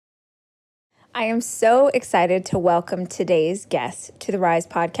I am so excited to welcome today's guest to the Rise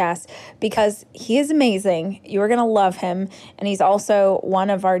podcast because he is amazing. You are going to love him. And he's also one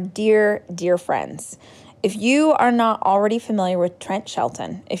of our dear, dear friends. If you are not already familiar with Trent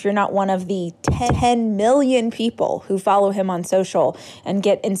Shelton, if you're not one of the 10 million people who follow him on social and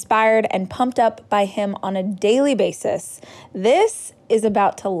get inspired and pumped up by him on a daily basis, this is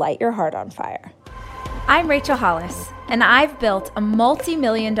about to light your heart on fire. I'm Rachel Hollis, and I've built a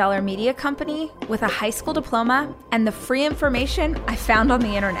multi-million-dollar media company with a high school diploma and the free information I found on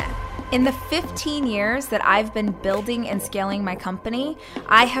the internet. In the 15 years that I've been building and scaling my company,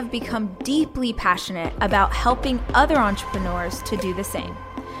 I have become deeply passionate about helping other entrepreneurs to do the same.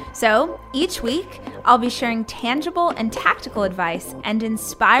 So each week, I'll be sharing tangible and tactical advice and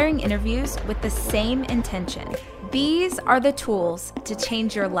inspiring interviews with the same intention. These are the tools to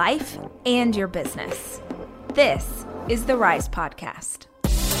change your life and your business. This is the Rise Podcast.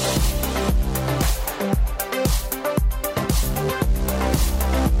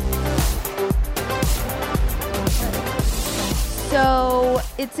 So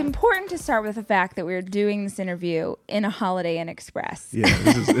it's important to start with the fact that we're doing this interview in a Holiday Inn Express. Yeah,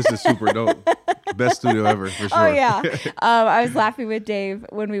 this is super dope. Best studio ever, for sure. Oh, yeah. I was laughing with Dave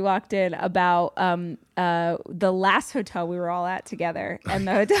when we walked in about the last hotel we were all at together and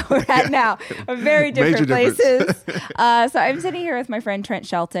the hotel we're at now are very different places. So I'm sitting here with my friend Trent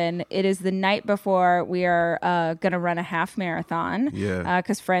Shelton. It is the night before we are going to run a half marathon. Yeah.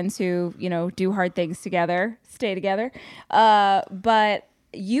 Because friends who, do hard things together stay together. But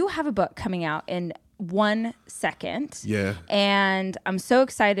you have a book coming out in 1 second. Yeah. And I'm so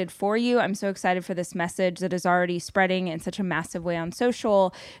excited for you. I'm so excited for this message that is already spreading in such a massive way on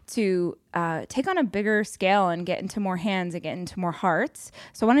social to take on a bigger scale and get into more hands and get into more hearts.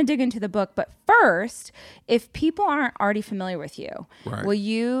 So I want to dig into the book. But first, if people aren't already familiar with you, right, will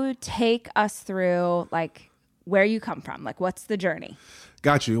you take us through where you come from? What's the journey?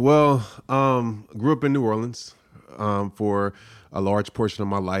 Got you. Well, grew up in New Orleans for a large portion of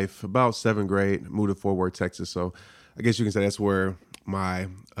my life. About 7th grade, moved to Fort Worth, Texas. So I guess you can say that's where my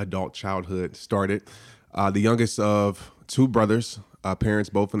adult childhood started. The youngest of 2 brothers, parents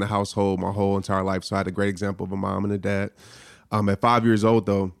both in the household my whole entire life. So I had a great example of a mom and a dad. At 5 years old,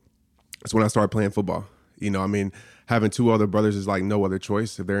 though, that's when I started playing football. Having 2 other brothers is like no other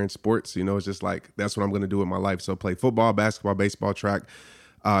choice. If they're in sports, it's just like, that's what I'm going to do with my life. So play football, basketball, baseball, track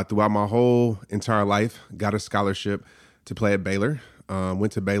throughout my whole entire life. Got a scholarship to play at Baylor,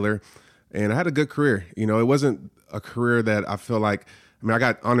 went to Baylor, and I had a good career. It wasn't a career that I feel like, I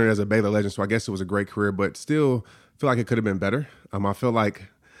got honored as a Baylor legend, so I guess it was a great career, but still feel like it could have been better. I feel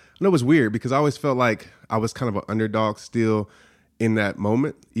like, it was weird because I always felt like I was kind of an underdog still in that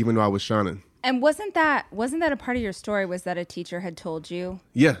moment, even though I was shining. And wasn't that a part of your story? Was that a teacher had told you?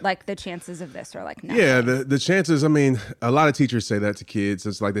 Yeah. The chances of this are nothing. Yeah, the chances, a lot of teachers say that to kids.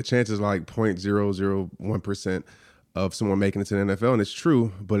 It's like the chances are 0.001% of someone making it to the NFL, and it's true.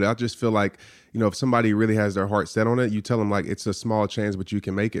 But I just feel like, if somebody really has their heart set on it, you tell them it's a small chance, but you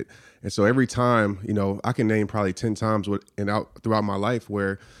can make it. And so every time, I can name probably 10 times throughout my life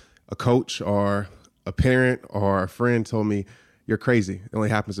where a coach or a parent or a friend told me, "You're crazy. It only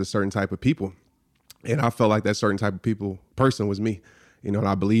happens to a certain type of people." And I felt like that certain type of person was me, and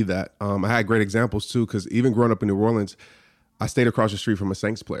I believe that. I had great examples too, because even growing up in New Orleans, I stayed across the street from a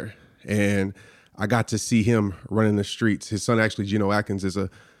Saints player, and I got to see him running the streets. His son, actually, Geno Atkins, is a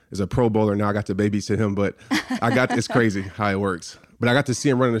Pro Bowler now. I got to babysit him, but it's crazy how it works. But I got to see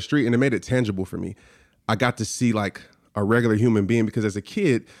him running the street, and it made it tangible for me. I got to see a regular human being, because as a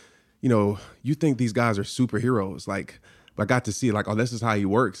kid, you think these guys are superheroes, but I got to see oh, this is how he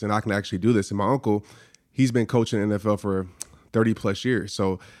works, and I can actually do this. And my uncle, he's been coaching the NFL for 30 plus years.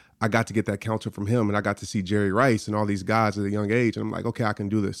 So I got to get that counsel from him, and I got to see Jerry Rice and all these guys at a young age. And I'm like, okay, I can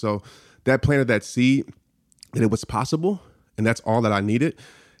do this. So that planted that seed that it was possible, and that's all that I needed.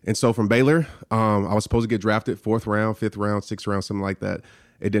 And so from Baylor, I was supposed to get drafted 4th round, 5th round, 6th round, something like that.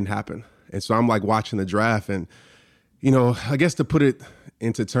 It didn't happen. And so I'm watching the draft, and, I guess to put it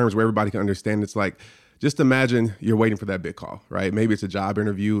into terms where everybody can understand, it's just imagine you're waiting for that big call, right? Maybe it's a job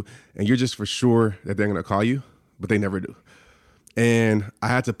interview, and you're just for sure that they're going to call you, but they never do. And I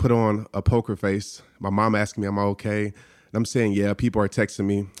had to put on a poker face. My mom asking me, am I okay? And I'm saying, yeah. People are texting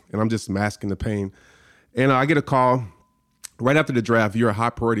me, and I'm just masking the pain. And I get a call right after the draft. You're a high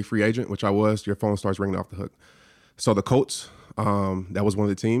priority free agent, which I was. Your phone starts ringing off the hook. So the Colts, that was one of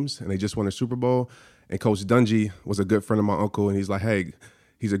the teams, and they just won a Super Bowl. And Coach Dungy was a good friend of my uncle, and he's like, hey,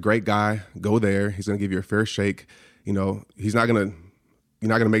 he's a great guy. Go there. He's going to give you a fair shake. You're not going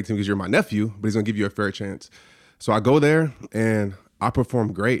to make it because you're my nephew, but he's going to give you a fair chance. So I go there, and I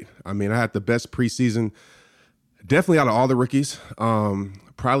performed great. I mean, I had the best preseason, definitely out of all the rookies.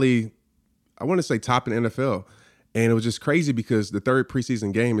 Probably, I want to say top in NFL. And it was just crazy because the third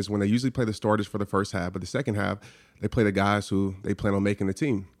preseason game is when they usually play the starters for the first half, but the second half, they play the guys who they plan on making the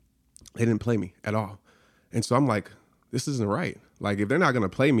team. They didn't play me at all. And so I'm like, this isn't right. Like, if they're not going to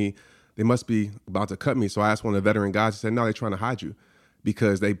play me, they must be about to cut me. So I asked one of the veteran guys, he said, no, they're trying to hide you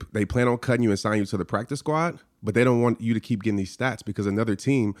because they plan on cutting you and signing you to the practice squad, but they don't want you to keep getting these stats because another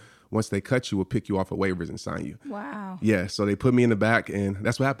team, once they cut you, will pick you off of waivers and sign you. Wow. Yeah, so they put me in the back, and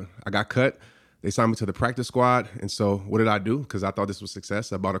that's what happened. I got cut. They signed me to the practice squad. And so what did I do? Because I thought this was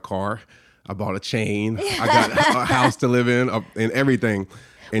success. I bought a car. I bought a chain. I got a house to live in and everything.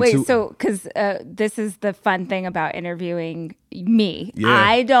 And wait, so because this is the fun thing about interviewing me. Yeah.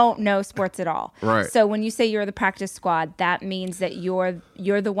 I don't know sports at all. Right. So when you say you're the practice squad, that means that you're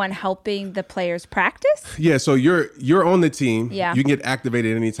the one helping the players practice? Yeah, so you're on the team. Yeah. You can get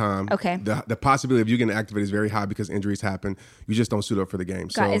activated anytime. Okay. The possibility of you getting activated is very high because injuries happen. You just don't suit up for the game.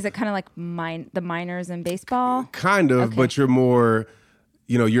 So Is it kind of like the minors in baseball? kind of, Okay. but you're more,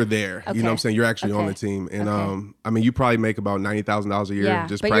 you're there. Okay. You know what I'm saying? You're actually on the team. And I mean, you probably make about $90,000 a year Yeah,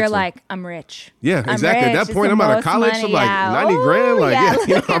 just but practicing. you're like, I'm rich. Yeah, I'm exactly. rich. At that It's point, the I'm out of most college. money, I'm like yeah. 90 grand. Like, yeah,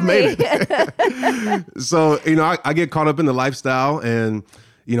 yeah, look I at made me. it. So, I get caught up in the lifestyle and,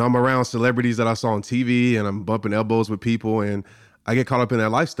 I'm around celebrities that I saw on TV and I'm bumping elbows with people and I get caught up in that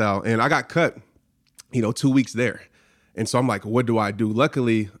lifestyle. And I got cut, 2 weeks there. And so I'm like, what do I do?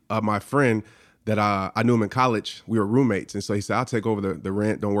 Luckily, my friend that I knew him in college, we were roommates. And so he said, I'll take over the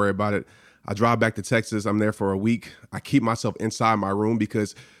rent. Don't worry about it. I drive back to Texas. I'm there for a week. I keep myself inside my room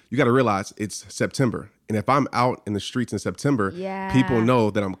because you got to realize it's September. And if I'm out in the streets in September, Yeah. people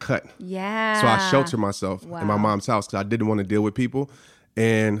know that I'm cut. Yeah. So I shelter myself in my mom's house because I didn't want to deal with people.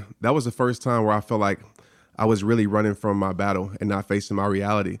 And that was the first time where I felt like I was really running from my battle and not facing my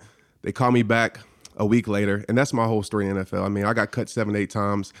reality. They called me back a week later, and that's my whole story in the NFL. I mean, I got cut 7-8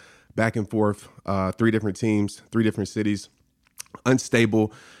 times, back and forth, 3 different teams, 3 different cities,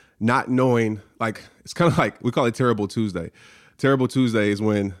 unstable, not knowing, like, it's kind of like, we call it Terrible Tuesday. Terrible Tuesday is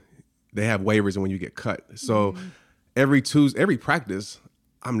when they have waivers and when you get cut. So every practice,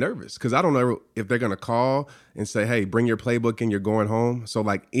 I'm nervous because I don't know if they're going to call and say, hey, bring your playbook and you're going home. So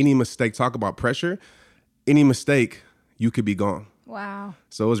like any mistake, talk about pressure, any mistake, you could be gone. Wow.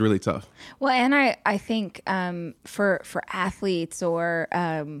 So it was really tough. Well, and I think for athletes or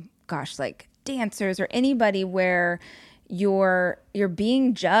like dancers or anybody where you're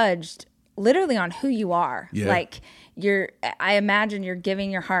being judged literally on who you are. Yeah. Like I imagine you're giving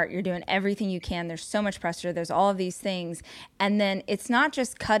your heart, you're doing everything you can. There's so much pressure. There's all of these things. And then it's not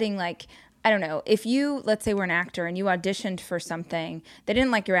just cutting like, I don't know, if you, let's say we're an actor and you auditioned for something, they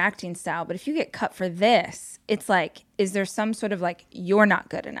didn't like your acting style, but if you get cut for this, it's like, is there some sort of like, you're not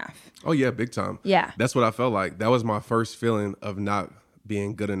good enough? Oh yeah, big time. Yeah. That's what I felt like. That was my first feeling of not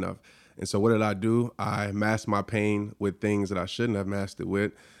being good enough. And so what did I do? I masked my pain with things that I shouldn't have masked it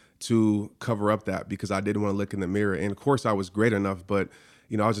with to cover up that because I didn't want to look in the mirror. And of course I was great enough, but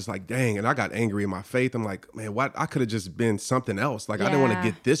I was just like, dang. And I got angry in my faith. I'm like, man, what? I could have just been something else. Like I didn't want to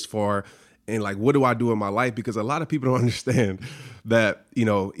get this far. And like, what do I do in my life? Because a lot of people don't understand that,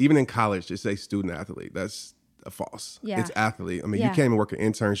 even in college, they say student athlete. That's false. Yeah. It's athlete. I mean, you can't even work an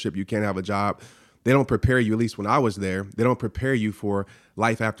internship. You can't have a job. They don't prepare you, at least when I was there, they don't prepare you for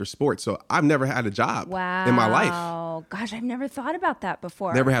life after sports. So I've never had a job in my life. Wow. Gosh, I've never thought about that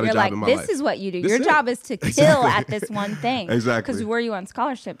before. Never had a You're job like, in my this life. is what you do. This Your is job it. is to kill at this one thing. Exactly. Because were you on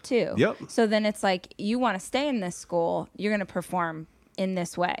scholarship too? Yep. So then it's like, you want to stay in this school, you're going to perform in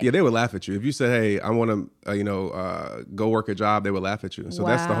this way. Yeah, they would laugh at you. If you said, hey, I want to, go work a job, they would laugh at you. So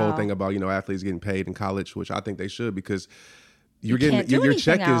that's the whole Wow. thing about, athletes getting paid in college, which I think they should because you're can't getting do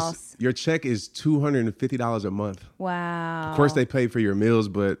anything else. your check is $250 a month. Wow. Of course, they pay for your meals,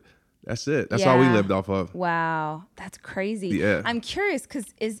 but that's it. That's all we Yeah. lived off of. Wow, that's crazy. Yeah. I'm curious because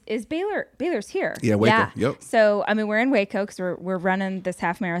is Baylor's here? Yeah, Waco. Yep. So I mean, we're in Waco because we're running this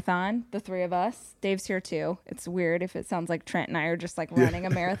half marathon. The 3 of us. Dave's here too. It's weird if it sounds like Trent and I are just like running a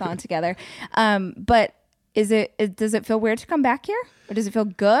marathon together. But does it feel weird to come back here, or does it feel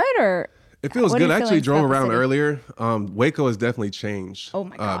good, or? It feels What are good. your I actually feelings drove about the around city? earlier. Waco has definitely changed. Oh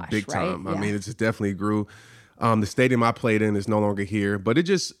my gosh, big time. right? I Yeah. mean, it's just definitely grew. The stadium I played in is no longer here, but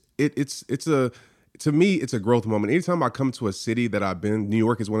it's to me, it's a growth moment. Anytime I come to a city that I've been, New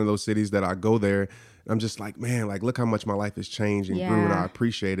York is one of those cities that I go there, I'm just like, man, like look how much my life has changed and grew, and Yeah. I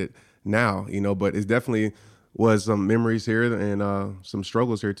appreciate it now, But it's definitely was some memories here and some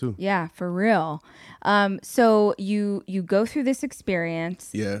struggles here too. Yeah, for real. So you go through this experience.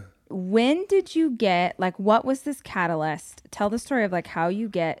 Yeah. when did you get, like, what was this catalyst? Tell the story of, like, how you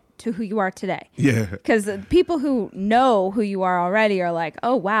get to who you are today. Yeah. Because people who know who you are already are like,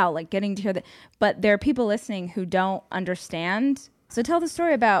 oh, wow, like getting to hear that. But there are people listening who don't understand. So tell the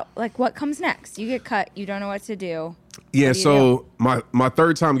story about, like, what comes next. You get cut. You don't know what to do. Yeah, so my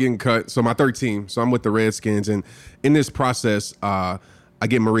third time getting cut, so my third team, so I'm with the Redskins, and in this process, I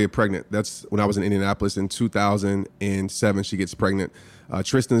get Maria pregnant. That's when I was in Indianapolis in 2007. She gets pregnant.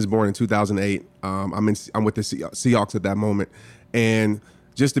 Tristan is born in 2008. I'm with the Seahawks at that moment, and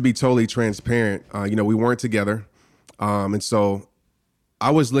just to be totally transparent, we weren't together, and so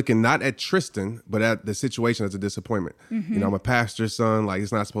I was looking not at Tristan, but at the situation as a disappointment. Mm-hmm. I'm a pastor's son. Like,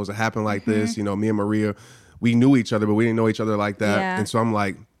 it's not supposed to happen like this. Me and Maria, we knew each other, but we didn't know each other like that. Yeah. And so I'm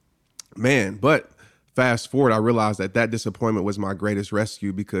like, man, but fast forward, I realized that disappointment was my greatest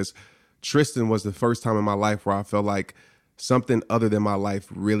rescue, because Tristan was the first time in my life where I felt like something other than my life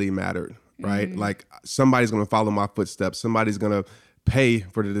really mattered, right? Mm-hmm. Like, somebody's going to follow my footsteps. Somebody's going to pay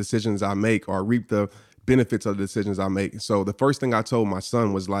for the decisions I make or reap the benefits of the decisions I make. So the first thing I told my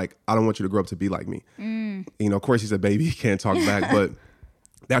son was, like, I don't want you to grow up to be like me. Of course, he's a baby. He can't talk back, but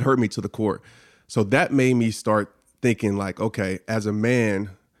that hurt me to the core. So that made me start thinking, like, okay, as a man,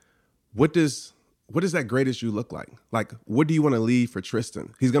 what does that greatest you look like? Like, what do you want to leave for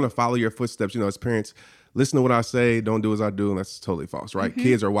Tristan? He's going to follow your footsteps. As parents, listen to what I say, don't do as I do. And that's totally false, right? Mm-hmm.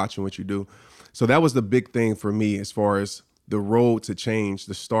 Kids are watching what you do. So that was the big thing for me as far as the road to change,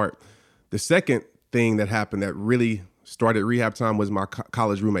 the start. The second thing that happened that really started rehab time was my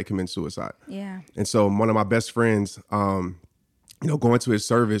college roommate committing suicide. Yeah. And so one of my best friends, going to his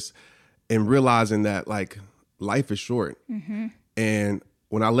service and realizing that, like, life is short. Mm-hmm. And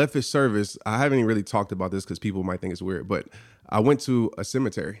when I left his service, I haven't even really talked about this because people might think it's weird, but I went to a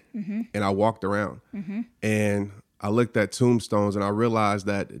cemetery and I walked around and I looked at tombstones and I realized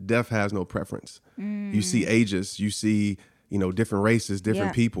that death has no preference. You see ages, you see, different races,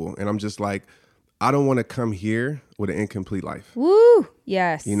 different people. And I'm just like, I don't want to come here with an incomplete life. Woo!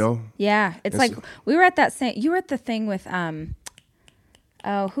 Yes. Yeah. It's like, we were at that same, you were at the thing with,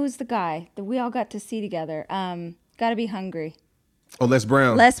 who's the guy that we all got to see together? Gotta Be Hungry. Oh, Les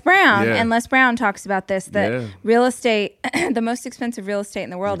Brown. Yeah. And Les Brown talks about this, that real estate, the most expensive real estate in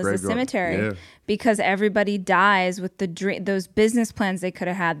the world is the cemetery, because everybody dies with those business plans they could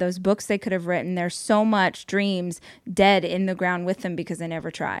have had, those books they could have written. There's so much dreams dead in the ground with them because they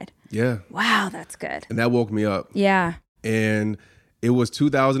never tried. Yeah. Wow, that's good. And that woke me up. Yeah. And it was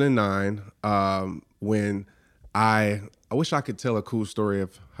 2009 when I wish I could tell a cool story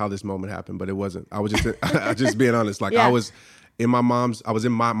of how this moment happened, but it wasn't. I was just being honest. Like, I was in my mom's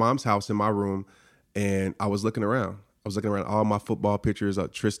house in my room, and I was looking around. I was looking around all my football pictures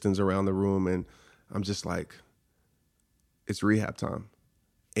of Tristan's around the room, and I'm just like, it's rehab time.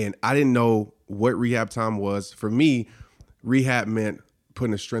 And I didn't know what rehab time was. For me, rehab meant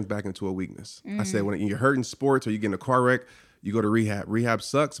putting a strength back into a weakness. I said, when you're hurt in sports or you get in a car wreck, you go to rehab. Rehab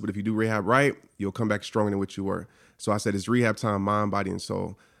sucks, but if you do rehab right, you'll come back stronger than what you were. So I said, it's rehab time, mind, body, and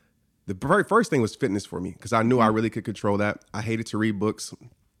soul. The very first thing was fitness for me, because I knew I really could control that. I hated to read books.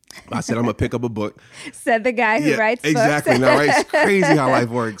 I said, I'm going to pick up a book. Said the guy who writes books. Exactly. Now, right? It's crazy how life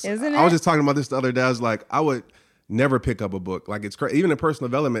works. Isn't it? I was just talking about this the other day. I was like, I would never pick up a book. Like, it's crazy. Even in personal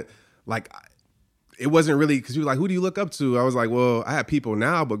development, like, it wasn't really, because you were like, who do you look up to? I was like, well, I have people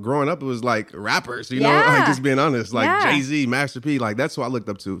now, but growing up, it was like rappers, you know, like, just being honest, like Jay-Z, Master P, like, that's who I looked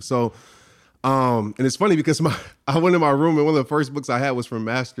up to. So, and it's funny because I went in my room and one of the first books I had was from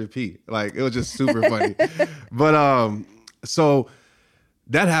Master P. Like, it was just super funny. But so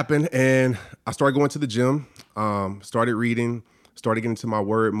that happened, and I started going to the gym, started reading, started getting to my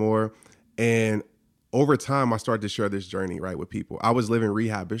word more. And over time, I started to share this journey, right, with people. I was living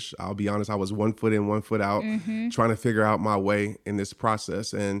rehab-ish. I'll be honest, I was 1 foot in, 1 foot out, trying to figure out my way in this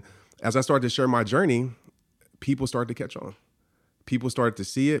process. And as I started to share my journey, people started to catch on. People started to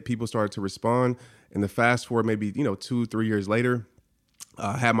see it. People started to respond. And the fast forward, maybe 2-3 years later,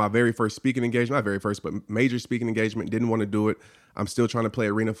 I had my very first speaking engagement. Not very first, but major speaking engagement. Didn't want to do it. I'm still trying to play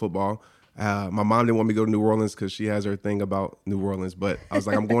arena football. My mom didn't want me to go to New Orleans because she has her thing about New Orleans. But I was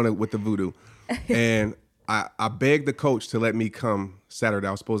like, I'm going with the voodoo. And I begged the coach to let me come Saturday.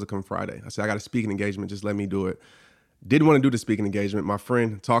 I was supposed to come Friday. I said, I got a speaking engagement. Just let me do it. Didn't want to do the speaking engagement. My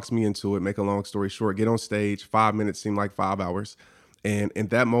friend talks me into it. Make a long story short, get on stage. 5 minutes seemed like 5 hours. And in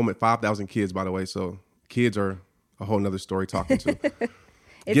that moment, 5,000 kids, by the way. So kids are a whole nother story talking to.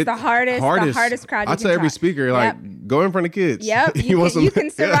 It's the hardest crowd. I tell every speaker, like, go in front of kids. Yep. You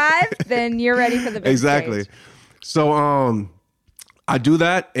can survive, then you're ready for the big Exactly. stage. So I do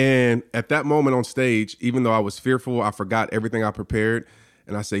that. And at that moment on stage, even though I was fearful, I forgot everything I prepared.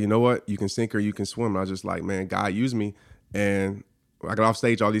 And I said, you know what? You can sink or you can swim. And I was just like, man, God used me. And when I got off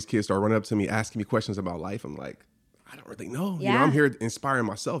stage, all these kids started running up to me, asking me questions about life. I'm like, I don't really know. Yeah. I'm here inspiring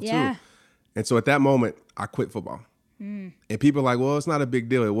myself Yeah. too. And so at that moment, I quit football. And people are like, well, it's not a big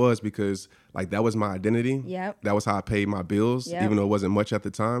deal. It was because like that was my identity. Yep. That was how I paid my bills, Yep. even though it wasn't much at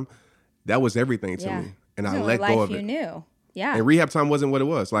the time. That was everything to me. And I let go of it. You knew. Yeah. And rehab time wasn't what it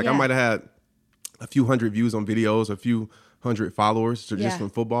was. Like I Yeah. might have had a few hundred views on videos, a few hundred followers just from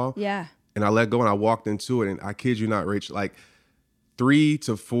football. Yeah. And I let go and I walked into it. And I kid you not, Rach, like 3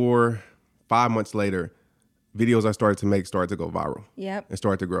 to 4, 5 months later, videos I started to make started to go viral. Yep. And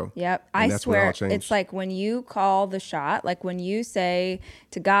started to grow. Yep. And I that's when it all swear, changed. it's like when you call the shot, like when you say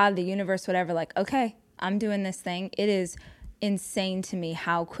to God, the universe, whatever, like, okay, I'm doing this thing. It is insane to me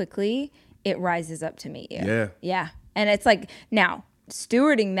how quickly it rises up to meet you. Yeah. Yeah. And it's like now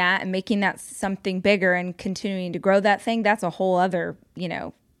stewarding that and making that something bigger and continuing to grow that thing, that's a whole other,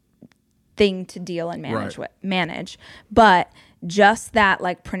 thing to deal and manage. But just that,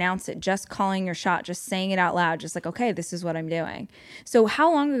 like, pronounce it, just calling your shot, just saying it out loud, just like, okay, this is what I'm doing. So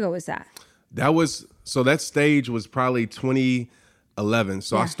how long ago was that? That stage was probably 2011.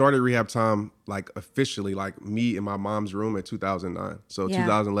 So I started rehab time like officially, like me in my mom's room in 2009. So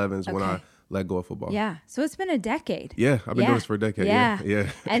 2011 is when I let go of football. Yeah. So it's been a decade. Yeah. I've been doing this for a decade. Yeah.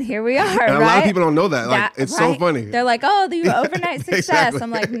 And here we are, and a lot of people don't know that. Like, it's so funny. They're like, oh, the overnight success. Exactly.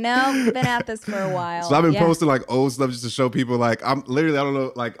 I'm like, no, been at this for a while. So I've been posting like old stuff just to show people, like, I'm literally, I don't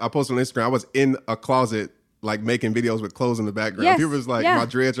know, like I posted on Instagram, I was in a closet like making videos with clothes in the background. Yes. People was like, my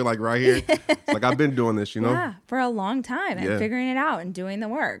dreads are like right here. It's like, I've been doing this, Yeah, for a long time and figuring it out and doing the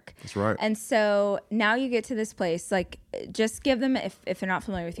work. That's right. And so now you get to this place, like, just give them, if they're not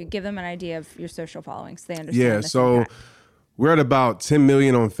familiar with you, give them an idea of your social following so they understand. Yeah, so we're at about 10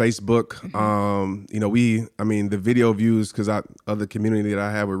 million on Facebook. The video views, because of the community that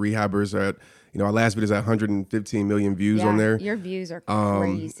I have with rehabbers are at, our last video is at 115 million views on there. Your views are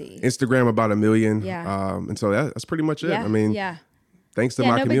crazy. Instagram about 1 million. Yeah. And so that's pretty much it. Yeah. I mean, thanks to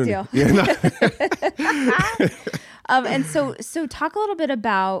my no community. Big deal. And so talk a little bit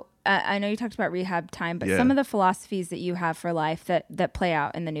about, I know you talked about rehab time, but some of the philosophies that you have for life that play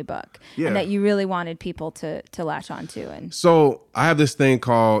out in the new book and that you really wanted people to latch onto. And so I have this thing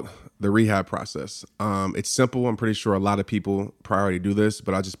called the rehab process. It's simple. I'm pretty sure a lot of people already do this,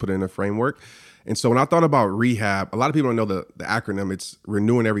 but I just put it in a framework. And so when I thought about rehab, a lot of people don't know the acronym. It's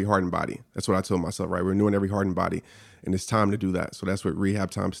renewing every heart and body. That's what I told myself, right? Renewing every heart and body. And it's time to do that. So that's what rehab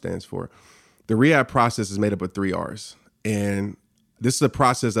time stands for. The rehab process is made up of 3 R's. And this is a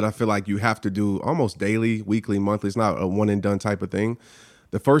process that I feel like you have to do almost daily, weekly, monthly. It's not a one and done type of thing.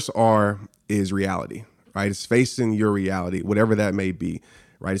 The first R is reality, right? It's facing your reality, whatever that may be,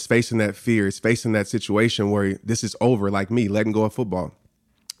 right? It's facing that fear. It's facing that situation where this is over, like me, letting go of football.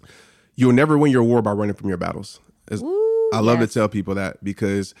 You'll never win your war by running from your battles. I love to tell people that,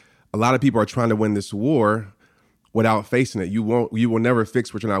 because a lot of people are trying to win this war without facing it. You will never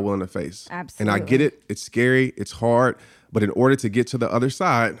fix what you're not willing to face. Absolutely. And I get it. It's scary. It's hard. But in order to get to the other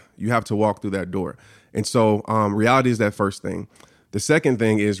side, you have to walk through that door. And so reality is that first thing. The second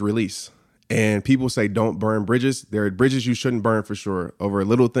thing is release. And people say, don't burn bridges. There are bridges you shouldn't burn for sure. Over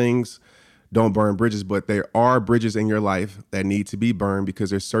little things, don't burn bridges. But there are bridges in your life that need to be burned, because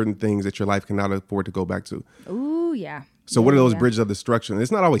there's certain things that your life cannot afford to go back to. Ooh, yeah. So what are those bridges of destruction?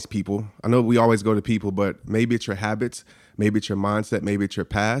 It's not always people. I know we always go to people, but maybe it's your habits, maybe it's your mindset, maybe it's your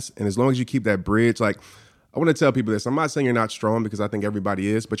past. And as long as you keep that bridge, like, I want to tell people this. I'm not saying you're not strong, because I think everybody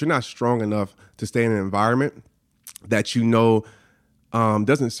is, but you're not strong enough to stay in an environment that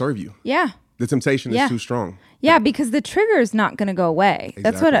doesn't serve you. Yeah. The temptation is too strong. Yeah, because the trigger is not going to go away. Exactly.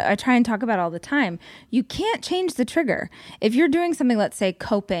 That's what I try and talk about all the time. You can't change the trigger. If you're doing something, let's say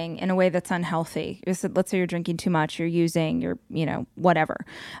coping in a way that's unhealthy, let's say you're drinking too much, you're using, whatever.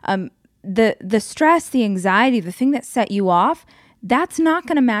 The stress, the anxiety, the thing that set you off, that's not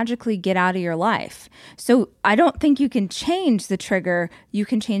going to magically get out of your life. So I don't think you can change the trigger. You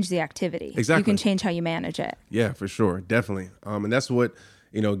can change the activity. Exactly. You can change how you manage it. Yeah, for sure. Definitely. And that's what,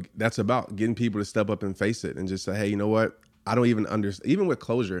 that's about, getting people to step up and face it and just say, hey, you know what? I don't even understand. Even with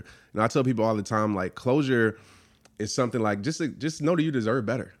closure, I tell people all the time, like, closure is something like, just know that you deserve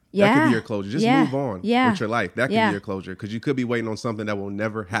better. Yeah. That could be your closure. Just move on with your life. That could be your closure, because you could be waiting on something that will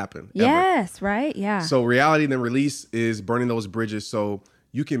never happen. Yes, ever. right? Yeah. So reality then release is burning those bridges so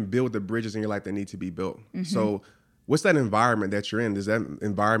you can build the bridges in your life that need to be built. Mm-hmm. So what's that environment that you're in? Does that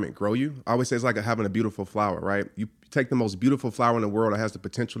environment grow you? I always say it's like having a beautiful flower, right? You take the most beautiful flower in the world that has the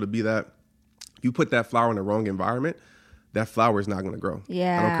potential to be that. You put that flower in the wrong environment, that flower is not going to grow.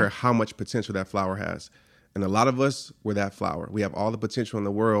 Yeah. I don't care how much potential that flower has. And a lot of us, we're that flower. We have all the potential in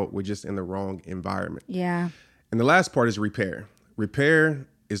the world. We're just in the wrong environment. Yeah. And the last part is repair. Repair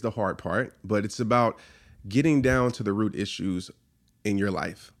is the hard part, but it's about getting down to the root issues in your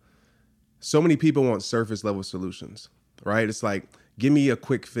life. So many people want surface level solutions, right? It's like, give me a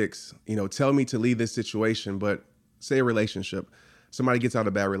quick fix. Tell me to leave this situation. But say a relationship, somebody gets out of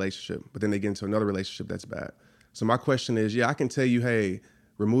a bad relationship, but then they get into another relationship that's bad. So my question is, I can tell you, hey,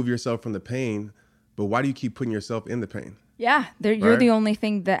 remove yourself from the pain, but why do you keep putting yourself in the pain? Yeah, you're the only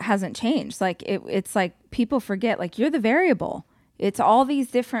thing that hasn't changed. Like it's like people forget, like you're the variable. It's all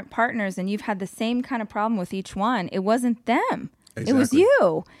these different partners, and you've had the same kind of problem with each one. It wasn't them. Exactly. It was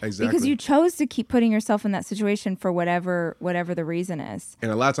you. Exactly. Because you chose to keep putting yourself in that situation for whatever the reason is.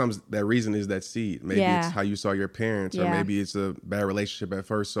 And a lot of times that reason is that seed. Maybe it's how you saw your parents, or maybe it's a bad relationship at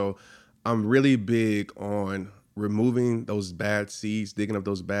first. So I'm really big on removing those bad seeds, digging up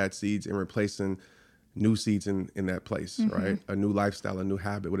those bad seeds, and replacing new seeds in that place, right? A new lifestyle, a new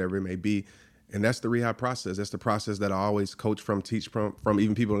habit, whatever it may be. And that's the rehab process. That's the process that I always coach from, teach from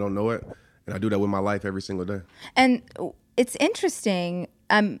even people who don't know it. And I do that with my life every single day. And it's interesting.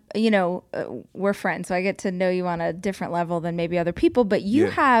 We're friends, so I get to know you on a different level than maybe other people. But you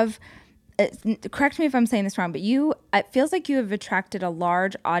have, correct me if I'm saying this wrong, but it feels like you have attracted a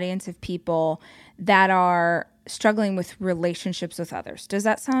large audience of people that are struggling with relationships with others. Does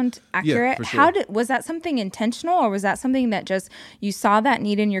that sound accurate? Yeah, for sure. Was that something intentional, or was that something that just you saw that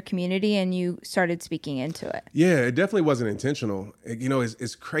need in your community and you started speaking into it? Yeah, it definitely wasn't intentional.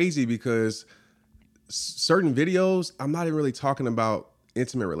 It's crazy because certain videos, I'm not even really talking about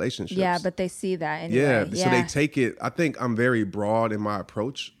intimate relationships. Yeah, but they see that anyway. Yeah, so they take it. I think I'm very broad in my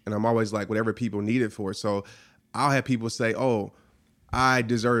approach, and I'm always like whatever people need it for. So I'll have people say, oh, I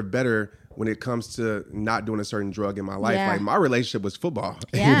deserve better when it comes to not doing a certain drug in my life. Yeah. Like my relationship was football.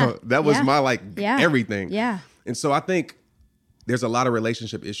 Yeah. That was my everything. Yeah. And so I think there's a lot of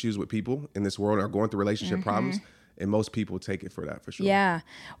relationship issues with people in this world are going through relationship problems. And most people take it for that, for sure. Yeah.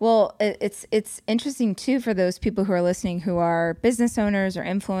 Well, it's interesting, too, for those people who are listening who are business owners or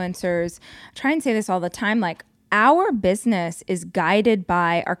influencers. I try and say this all the time, like, our business is guided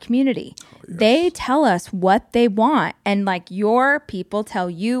by our community. Oh, yes. They tell us what they want, and like your people tell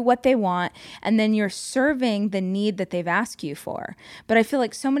you what they want, and then you're serving the need that they've asked you for. But I feel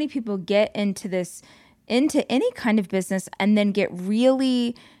like so many people get into any kind of business and then get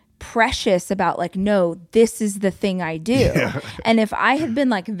really precious about like, no, this is the thing I do. Yeah. And if I had been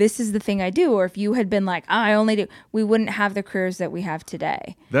like, this is the thing I do, or if you had been like, oh, I only do, we wouldn't have the careers that we have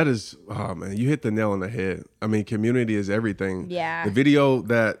today. That is, oh man, you hit the nail on the head. I mean, community is everything. Yeah. The video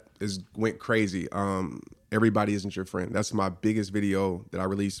that went crazy, Everybody Isn't Your Friend. That's my biggest video that I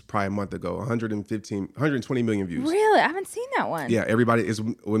released probably a month ago. 120 million views. Really? I haven't seen that one. Yeah, everybody is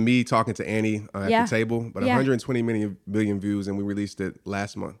with me talking to Annie at the table, but 120 million views, and we released it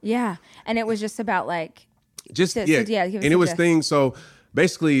last month. Yeah, and it was just about like, and it was things. So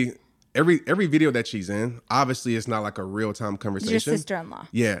basically, every video that she's in, obviously, it's not like a real time conversation. Your sister-in-law.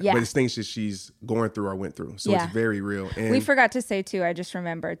 Yeah, but it's things that she's going through or went through. So it's very real. And we forgot to say too, I just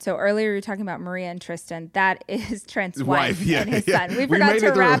remembered. So earlier you were talking about Maria and Tristan. That is Trent's wife and his son. We forgot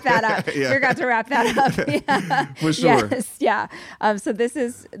to wrap that up. We forgot to wrap that up. Yeah. For sure. Yes, yeah. So this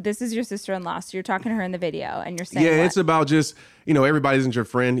is your sister-in-law. So you're talking to her in the video, and you're saying, what? It's about just everybody isn't your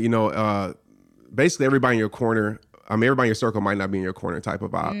friend. Basically everybody in your corner. Everybody in your circle might not be in your corner type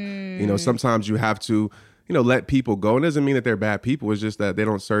of vibe. Sometimes you have to, let people go. It doesn't mean that they're bad people. It's just that they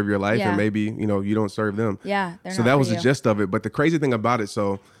don't serve your life and maybe, you don't serve them. Yeah. So that was the gist of it. But the crazy thing about it,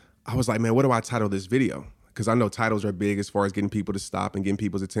 so I was like, man, what do I title this video? Because I know titles are big as far as getting people to stop and getting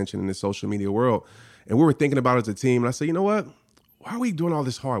people's attention in the social media world. And we were thinking about it as a team. And I said, you know what? Why are we doing all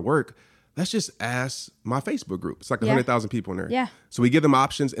this hard work? Let's just ask my Facebook group. It's like 100,000 people in there. Yeah. So we give them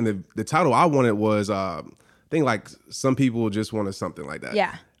options. And the title I wanted was... I think like some people just wanted something like that.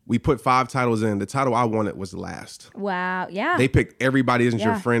 Yeah. We put 5 titles in. The title I wanted was last. Wow. Yeah. They picked Everybody Isn't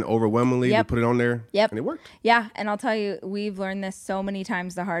Your Friend overwhelmingly. We put it on there. Yep. And it worked. Yeah. And I'll tell you, we've learned this so many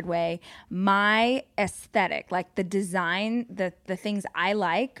times the hard way. My aesthetic, like the design, the things I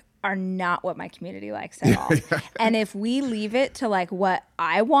like are not what my community likes at all. And if we leave it to like what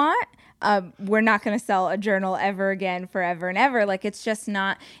I want, we're not going to sell a journal ever again, forever and ever. Like it's just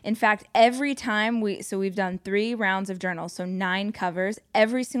not. In fact, every time we've done 3 rounds of journals, so 9 covers.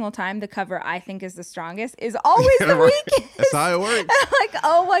 Every single time, the cover I think is the strongest is always the weakest. That's how it works. I'm like,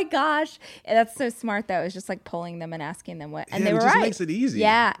 oh my gosh, and that's so smart. Though, it's just like pulling them and asking them what, and they were right. It just makes it easy.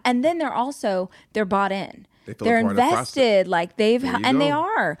 Yeah, and then they're bought in. They're invested. Like they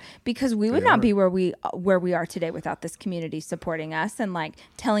are, because we would not be where we are today without this community supporting us and like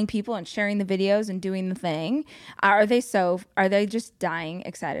telling people and sharing the videos and doing the thing. Are they just dying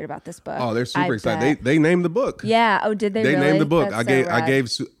excited about this book? Oh, they're super excited. They named the book. Yeah. Oh, did they? They really? named the book. That's I gave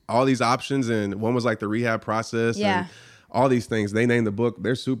all these options, and one was like the rehab process. Yeah. And all these things. They named the book.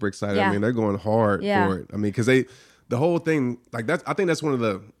 They're super excited. Yeah. I mean, they're going hard for it. I mean, because the whole thing, like I think that's one of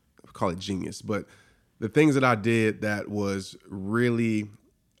the, call it genius, but the things that I did that was really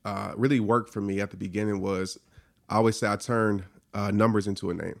worked for me at the beginning was, I always say I turned numbers into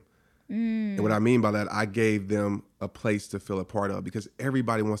a name. And what I mean by that, I gave them a place to feel a part of, because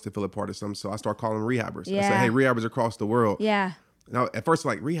everybody wants to feel a part of something. So I start calling them rehabbers. I say, hey, rehabbers across the world. Yeah. Now, at first,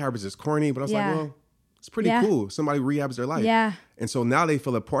 like, rehabbers is corny, but I was like, well, it's pretty cool. Somebody rehabs their life. Yeah. And so now they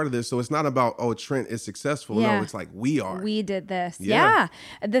feel a part of this. So it's not about, oh, Trent is successful. Yeah. No, it's like, we are. We did this. Yeah.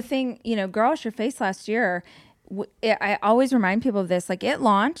 The thing, Girl Wash Your Face last year, I always remind people of this. Like, it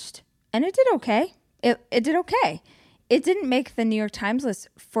launched and it did okay. It did okay. It didn't make the New York Times list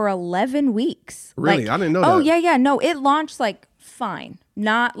for 11 weeks. Really? Like, I didn't know that. Oh, yeah. No, it launched like fine.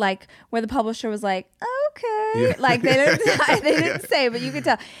 Not like where the publisher was like, okay. Yeah. Like they didn't say, but you could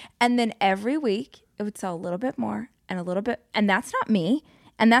tell. And then every week it would sell a little bit more and a little bit. And that's not me.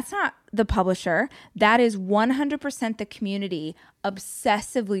 And that's not the publisher. That is 100% the community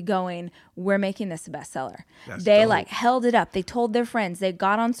obsessively going, we're making this a bestseller. They like held it up. They told their friends. They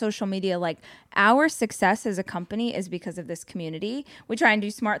got on social media. Like, our success as a company is because of this community. We try and do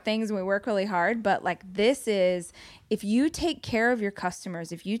smart things and we work really hard. But like, this is, if you take care of your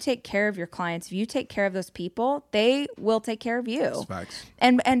customers, if you take care of your clients, if you take care of those people, they will take care of you. That's facts.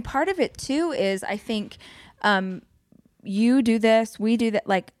 And part of it too is, I think, you do this, we do that.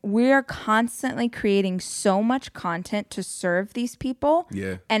 Like, we're constantly creating so much content to serve these people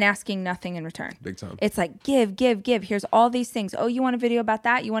and asking nothing in return. Big time. It's like, give. Here's all these things. Oh, you want a video about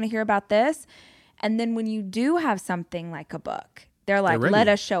that? You want to hear about this? And then when you do have something like a book, they're like, let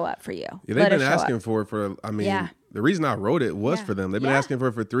us show up for you. Yeah, they've been asking for the reason I wrote it was for them. They've been asking for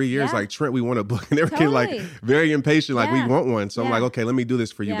it for 3 years. Like, Trent, we want a book. And they were like very impatient. Like, we want one. So I'm like, okay, let me do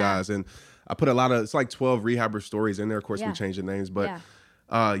this for you guys. And I put it's like 12 rehabber stories in there. Of course, we changed the names, but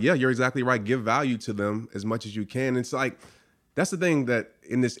you're exactly right. Give value to them as much as you can. It's like, that's the thing that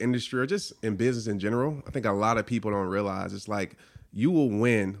in this industry, or just in business in general, I think a lot of people don't realize. It's like, you will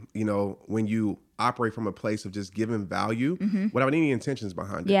win, when you operate from a place of just giving value without any intentions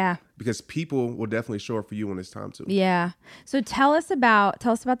behind it. Yeah. Because people will definitely show up for you when it's time to. Yeah. So tell us about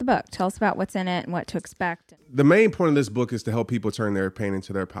the book. Tell us about what's in it and what to expect. The main point of this book is to help people turn their pain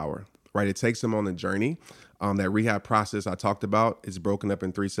into their power. Right, it takes them on the journey. That rehab process I talked about is broken up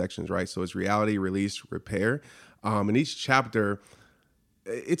in 3 sections, right? So it's reality, release, repair. And each chapter,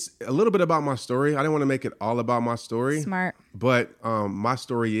 it's a little bit about my story. I didn't want to make it all about my story. Smart. But my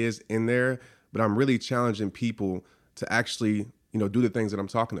story is in there, but I'm really challenging people to actually, do the things that I'm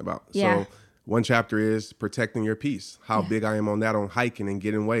talking about. Yeah. So one chapter is protecting your peace, how big I am on that, on hiking and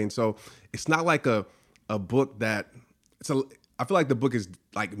getting away. And so it's not like a book that, I feel like the book is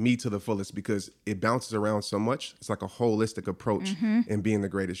like me to the fullest, because it bounces around so much. It's like a holistic approach in being the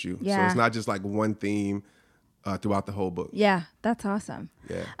greatest you. Yeah. So it's not just like one theme throughout the whole book. Yeah, that's awesome.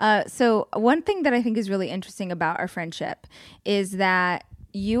 Yeah. So one thing that I think is really interesting about our friendship is that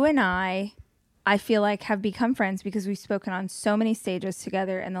you and I feel like have become friends because we've spoken on so many stages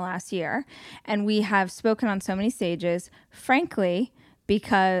together in the last year. And we have spoken on so many stages, frankly,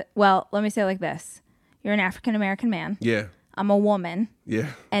 because, well, let me say it like this. You're an African-American man. Yeah. I'm a woman.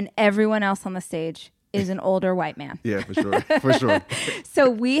 Yeah. And everyone else on the stage is an older white man. Yeah, for sure. For sure. So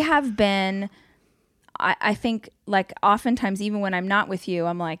we have been, I think, like, oftentimes, even when I'm not with you,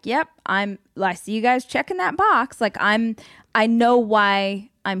 I'm like, yep, I see you guys checking that box. Like, I know why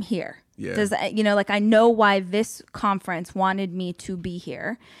I'm here. Yeah. I know why this conference wanted me to be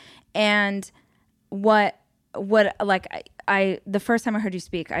here. And the first time I heard you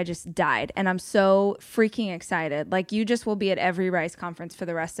speak, I just died. And I'm so freaking excited. Like, you just will be at every Rise conference for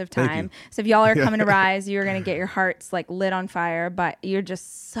the rest of time. So if y'all are coming to Rise, you're going to get your hearts like lit on fire, but you're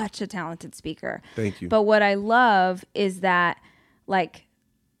just such a talented speaker. Thank you. But what I love is that, like,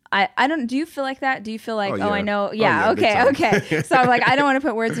 I don't, do you feel like that? Do you feel like, I know? Yeah. Okay. So I'm like, I don't want to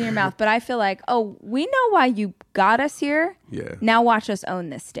put words in your mouth, but I feel like, we know why you got us here. Yeah. Now watch us own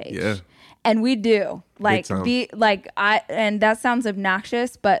this stage. Yeah. And we do, and that sounds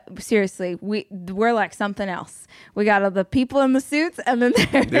obnoxious, but seriously, we're like something else. We got all the people in the suits, and then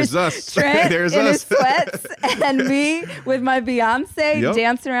there's us. Trent there's in us. his sweats, and me with my Beyonce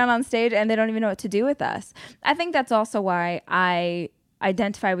dancing around on stage, and they don't even know what to do with us. I think that's also why I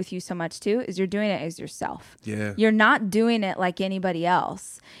identify with you so much too is you're doing it as yourself. Yeah. You're not doing it like anybody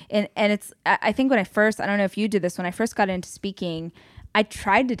else. And it's, I think I don't know if you did this, when I first got into speaking, I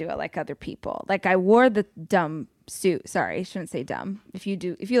tried to do it like other people. Like I wore the dumb suit. Sorry, I shouldn't say dumb. If you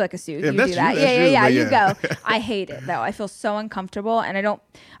like a suit, you do that. You go. I hate it though. I feel so uncomfortable, and I don't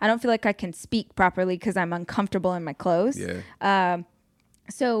feel like I can speak properly because I'm uncomfortable in my clothes. Yeah.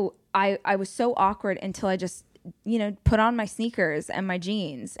 So I was so awkward until I just, put on my sneakers and my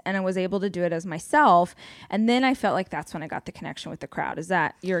jeans, and I was able to do it as myself. And then I felt like that's when I got the connection with the crowd. Is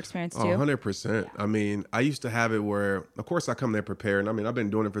that your experience too? 100%. I mean, I used to have it where, of course, I come there prepared. I mean, I've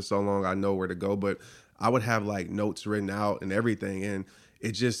been doing it for so long, I know where to go, but I would have like notes written out and everything. And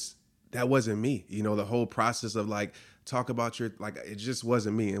it just, that wasn't me. The whole process of like, talk about it just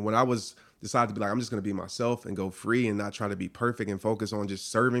wasn't me. And when I was decided to be like, I'm just going to be myself and go free and not try to be perfect and focus on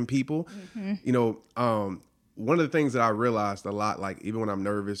just serving people, one of the things that I realized a lot, like even when I'm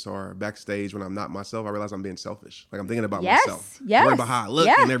nervous or backstage when I'm not myself, I realize I'm being selfish. Like I'm thinking about myself. Yes. Worrying about how I look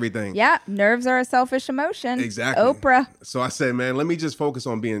and everything. Yeah. Nerves are a selfish emotion. Exactly. Oprah. So I said, man, let me just focus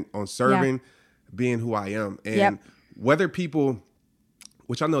on serving, being who I am. And whether people,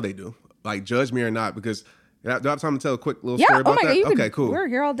 which I know they do, like judge me or not, because do I have time to tell a quick little story about that? Okay, cool. We're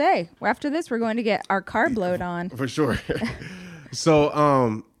here all day. After this, we're going to get our carb load on. For sure.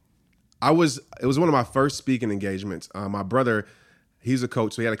 So, it was one of my first speaking engagements. My brother, he's a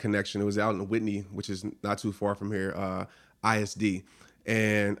coach, so he had a connection. It was out in Whitney, which is not too far from here, ISD.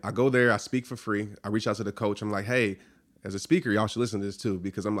 And I go there, I speak for free. I reach out to the coach. I'm like, hey, as a speaker, y'all should listen to this too,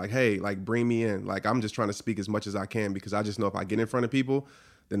 because I'm like, hey, like bring me in. Like I'm just trying to speak as much as I can, because I just know if I get in front of people,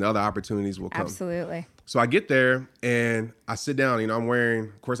 then the other opportunities will come. Absolutely. So I get there and I sit down. I'm wearing,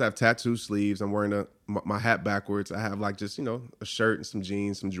 of course, I have tattoo sleeves. I'm wearing my hat backwards. I have like just, a shirt and some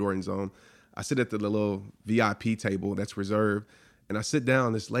jeans, some Jordans on. I sit at the little VIP table that's reserved, and I sit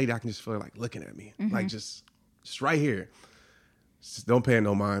down. This lady, I can just feel her like looking at me, like just right here. Just don't pay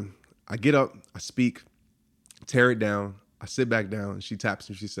no mind. I get up, I speak, tear it down. I sit back down, and she taps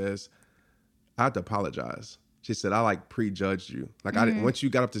and she says, I have to apologize. She said, I like prejudged you. Like I didn't, once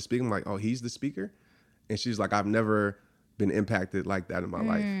you got up to speak, I'm like, oh, he's the speaker? And she's like, I've never been impacted like that in my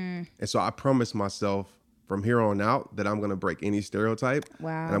life. And so I promised myself from here on out that I'm going to break any stereotype.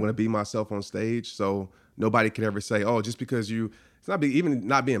 Wow. And I'm going to be myself on stage. So nobody can ever say, oh, just because it's not even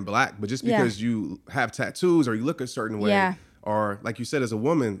not being black, but just because you have tattoos or you look a certain way, or like you said, as a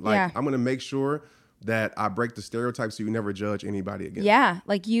woman, like I'm going to make sure that I break the stereotypes so you never judge anybody again. Yeah,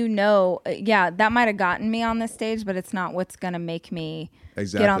 like that might have gotten me on this stage, but it's not what's going to make me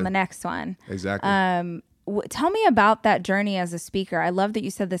get on the next one. Exactly. Tell me about that journey as a speaker. I love that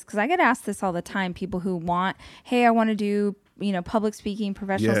you said this, because I get asked this all the time. People who want, hey, I want to do, public speaking,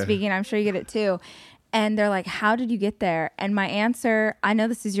 professional speaking. I'm sure you get it too. And they're like, how did you get there? And my answer, I know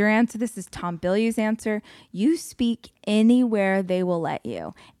this is your answer. This is Tom Bilyeu's answer. You speak anywhere they will let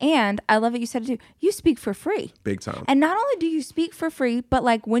you. And I love what you said too. You speak for free. Big time. And not only do you speak for free, but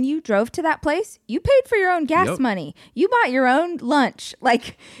like when you drove to that place, you paid for your own gas money. You bought your own lunch.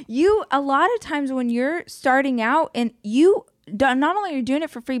 Like a lot of times when you're starting out and not only are you doing it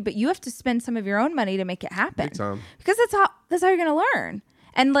for free, but you have to spend some of your own money to make it happen. Big time. Because that's how you're going to learn.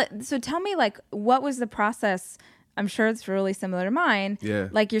 And so tell me, like, what was the process? I'm sure it's really similar to mine. Yeah.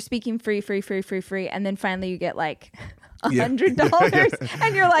 Like you're speaking free. And then finally you get like $100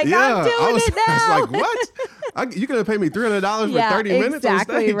 and you're like, I'm doing it now. I was like, what? You could have paid me $300 for 30 minutes on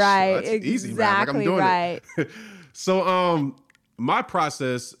stage? Exactly right. That's easy, man. Like I'm doing it. So my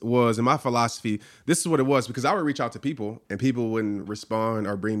process was, and my philosophy, this is what it was, because I would reach out to people and people wouldn't respond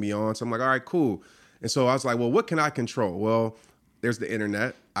or bring me on. So I'm like, all right, cool. And so I was like, well, what can I control? Well, there's the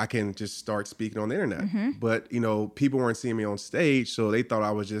internet. I can just start speaking on the internet. But, people weren't seeing me on stage, so they thought I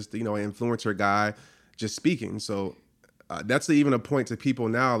was just, an influencer guy just speaking. So that's even a point to people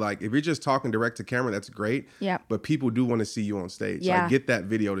now. Like, if you're just talking direct to camera, that's great. Yeah. But people do want to see you on stage. Yeah. Like, get that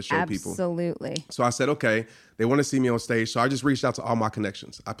video to show people. Absolutely. So I said, okay, they want to see me on stage. So I just reached out to all my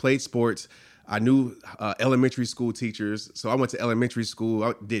connections. I played sports. I knew elementary school teachers. So I went to elementary school.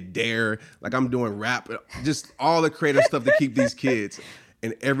 I did Dare. Like I'm doing rap, just all the creative stuff to keep these kids.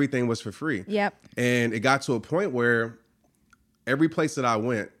 And everything was for free. Yep. And it got to a point where every place that I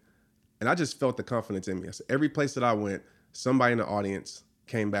went, and I just felt the confidence in me. I said, every place that I went, somebody in the audience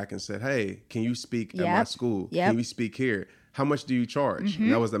came back and said, hey, can you speak at my school? Can you speak here? How much do you charge?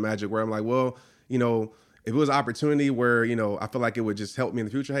 And that was the magic where I'm like, well, if it was an opportunity where, I feel like it would just help me in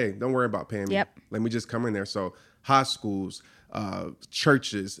the future, hey, don't worry about paying me. Let me just come in there. So high schools,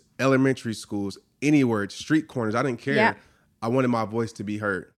 churches, elementary schools, anywhere, street corners, I didn't care. I wanted my voice to be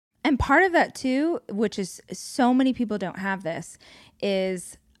heard. And part of that too, which is so many people don't have this,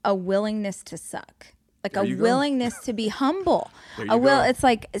 is a willingness to suck. Like a willingness to be humble. It's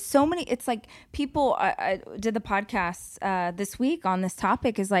like so many, it's like people, I did the podcast this week on this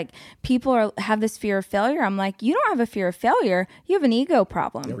topic, is like people have this fear of failure. I'm like, you don't have a fear of failure. You have an ego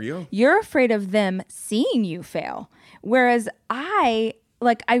problem. There we go. You're afraid of them seeing you fail. Whereas I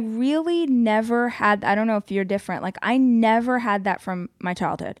really never had, I don't know if you're different. Like I never had that from my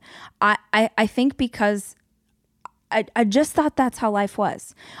childhood. I think because I just thought that's how life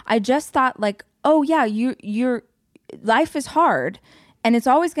was. I just thought like, oh yeah, your life is hard and it's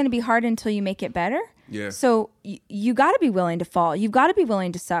always going to be hard until you make it better. Yeah. So you got to be willing to fall. You've got to be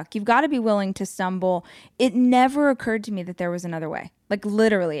willing to suck. You've got to be willing to stumble. It never occurred to me that there was another way. Like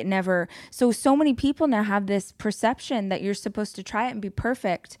literally it never. So many people now have this perception that you're supposed to try it and be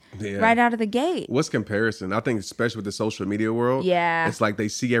perfect right out of the gate. What's comparison? I think especially with the social media world. Yeah. It's like they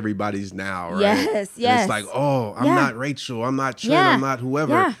see everybody's now, right? Yes. And it's like, oh, I'm not Rachel. I'm not Trent. I'm not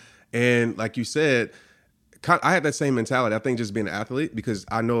whoever. Yeah. And like you said, I had that same mentality. I think just being an athlete, because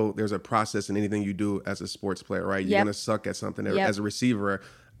I know there's a process in anything you do as a sports player, right? You're going to suck at something. As a receiver,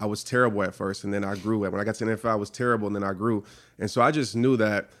 I was terrible at first, and then I grew. When I got to the NFL, I was terrible, and then I grew. And so I just knew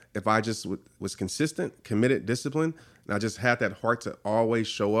that if I just was consistent, committed, disciplined, and I just had that heart to always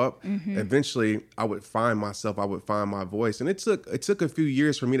show up, eventually I would find myself, I would find my voice. And it took a few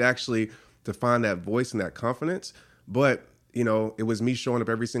years for me to actually to find that voice and that confidence. But you know, it was me showing up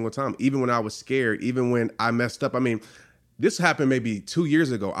every single time, even when I was scared, even when I messed up. I mean, this happened maybe 2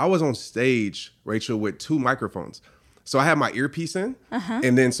 years ago. I was on stage, Rachel, with 2 microphones. So I had my earpiece in,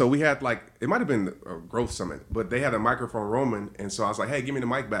 and then so we had like, it might have been a growth summit, but they had a microphone roaming. And so I was like, hey, give me the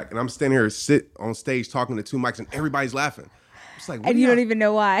mic back. And I'm standing here, sit on stage talking to 2 mics, and everybay's laughing. It's like, and you don't even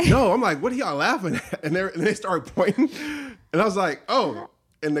know why. No, I'm like, what are y'all laughing at? And they started pointing. And I was like, oh.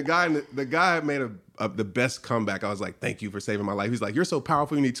 And the guy made the best comeback. I was like, thank you for saving my life. He's like, you're so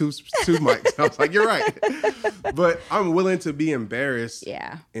powerful, you need two mics. I was like, you're right. But I'm willing to be embarrassed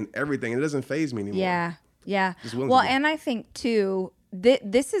in everything. It doesn't faze me anymore. Yeah. Well, and I think too,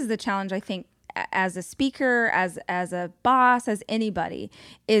 this is the challenge, I think, as a speaker, as a boss, as anybody,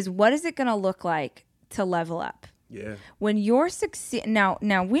 is what is it going to look like to level up? Yeah. When you're now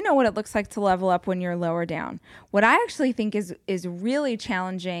we know what it looks like to level up when you're lower down. What I actually think is really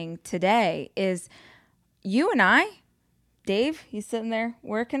challenging today is you and I, Dave, he's sitting there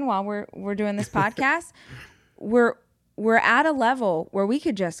working while we're doing this podcast. we're at a level where we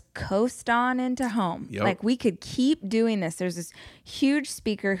could just coast on into home. Yep. Like we could keep doing this. There's this huge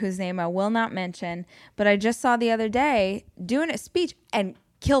speaker whose name I will not mention, but I just saw the other day doing a speech and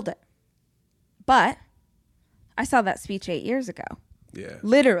killed it. But I saw that speech 8 years ago. Yeah.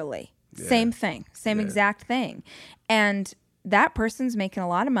 Literally. Yeah. Same thing. Same exact thing. And that person's making a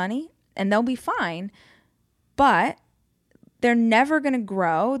lot of money and they'll be fine, but they're never going to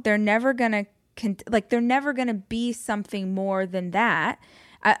grow. They're never going to they're never going to be something more than that.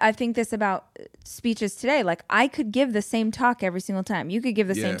 I think this about speeches today. Like I could give the same talk every single time. You could give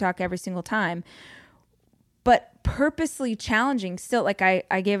the same talk every single time. But purposely challenging still, like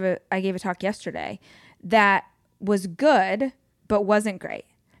I gave a talk yesterday that was good, but wasn't great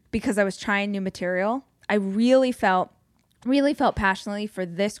because I was trying new material. I really felt passionately for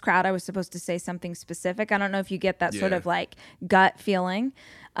this crowd. I was supposed to say something specific. I don't know if you get that sort of like gut feeling.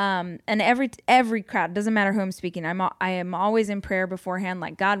 And every crowd, doesn't matter who I'm speaking. I am always in prayer beforehand.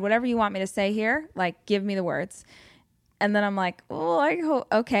 Like, God, whatever you want me to say here, like give me the words. And then I'm like, oh, I hope,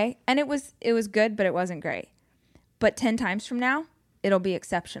 okay. And it was good, but it wasn't great. But 10 times from now, it'll be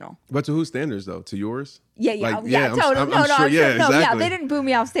exceptional. But to whose standards though? To yours? Yeah, totally. I'm sure, exactly. They didn't boo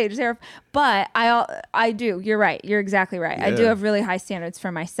me off stage there, but I do. You're right. You're exactly right. Yeah. I do have really high standards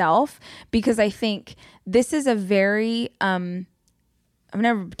for myself because I think this is a very I've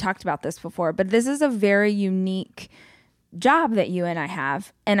never talked about this before, but this is a very unique job that you and I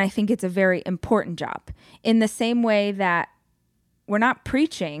have, and I think it's a very important job. In the same way that we're not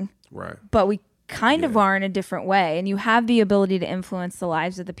preaching, right? But we kind of are in a different way, and you have the ability to influence the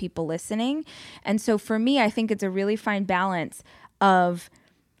lives of the people listening. And so for me, I think it's a really fine balance of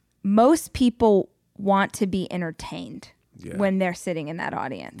most people want to be entertained when they're sitting in that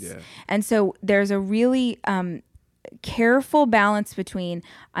audience. Yeah. And so there's a really careful balance between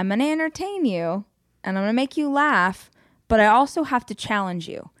I'm going to entertain you and I'm going to make you laugh, but I also have to challenge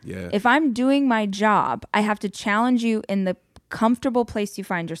you. Yeah. If I'm doing my job, I have to challenge you in the comfortable place you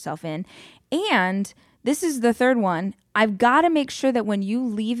find yourself in. And this is the third one. I've got to make sure that when you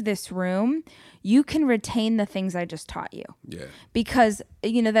leave this room, you can retain the things I just taught you. Yeah. Because,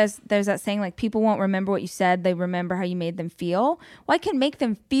 there's that saying, like, people won't remember what you said. They remember how you made them feel. Well, I can make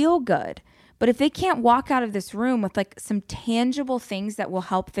them feel good. But if they can't walk out of this room with like some tangible things that will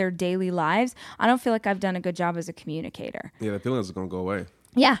help their daily lives, I don't feel like I've done a good job as a communicator. Yeah, the feelings are going to go away.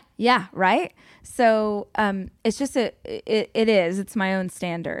 Yeah, right? So it's just, it's my own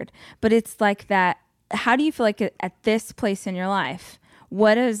standard. But it's like that. How do you feel like at this place in your life,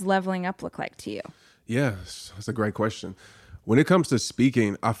 what does leveling up look like to you? Yeah, that's a great question. When it comes to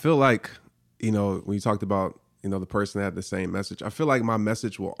speaking, I feel like, when you talked about, the person that had the same message, I feel like my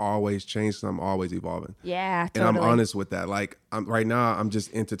message will always change because I'm always evolving. Yeah, totally. And I'm honest with that. Like right now, I'm just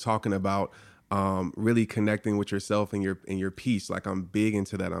into talking about really connecting with yourself and your peace. Like I'm big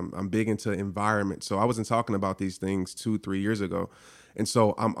into that. I'm big into environment. So I wasn't talking about these things 2-3 years ago. And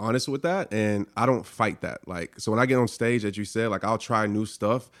so I'm honest with that, and I don't fight that. Like, so when I get on stage, as you said, like I'll try new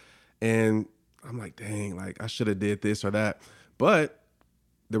stuff, and I'm like, dang, like I should have did this or that. But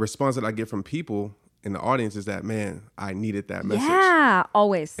the response that I get from people in the audience is that, man, I needed that message. Yeah,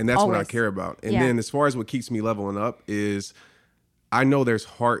 always. And that's what I care about. And then as far as what keeps me leveling up is I know there's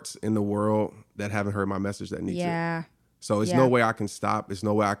hearts in the world that haven't heard my message that need to. So there's no way I can stop. There's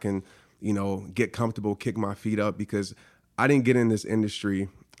no way I can, get comfortable, kick my feet up, because I didn't get in this industry.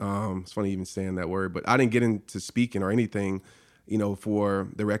 It's funny even saying that word, but I didn't get into speaking or anything, for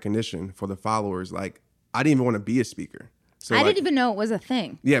the recognition, for the followers. Like I didn't even want to be a speaker. So I didn't even know it was a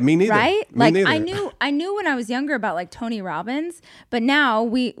thing. Yeah, me neither. Right? Me neither. I knew when I was younger about like Tony Robbins, but now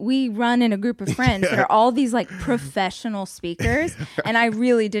we run in a group of friends that are all these like professional speakers, and I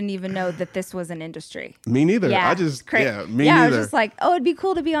really didn't even know that this was an industry. Me neither. Yeah, me neither. I was just like, oh, it'd be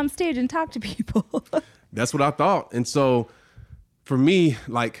cool to be on stage and talk to people. That's what I thought. And so for me,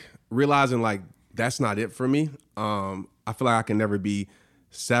 like realizing like that's not it for me, I feel like I can never be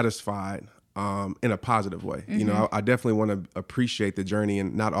satisfied in a positive way. Mm-hmm. I definitely want to appreciate the journey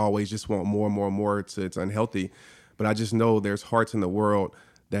and not always just want more and more and more. It's unhealthy. But I just know there's hearts in the world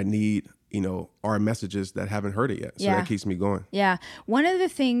that need, our messages that haven't heard it yet. So that keeps me going. Yeah. One of the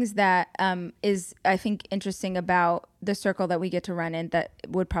things that is, I think, interesting about the circle that we get to run in that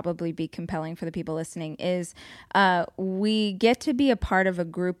would probably be compelling for the people listening is we get to be a part of a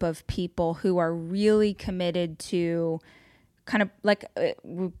group of people who are really committed to kind of like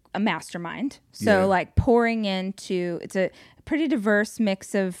a mastermind. So like pouring into, it's a pretty diverse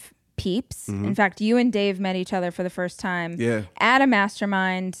mix of peeps. Mm-hmm. In fact, you and Dave met each other for the first time at a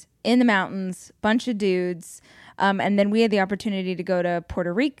mastermind in the mountains, bunch of dudes. And then we had the opportunity to go to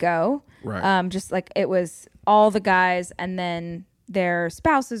Puerto Rico. Right. Just like it was all the guys and then their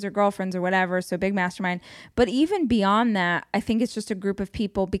spouses or girlfriends or whatever. So big mastermind. But even beyond that, I think it's just a group of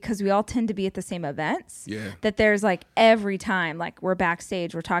people because we all tend to be at the same events. Yeah. That there's like every time, like we're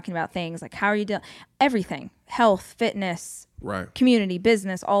backstage, we're talking about things like how are you doing? Everything, health, fitness, right, community,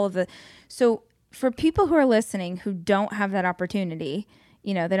 business, all of the. So for people who are listening who don't have that opportunity,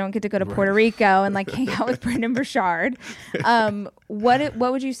 they don't get to go to Puerto Rico and like hang out with Brendan Burchard. What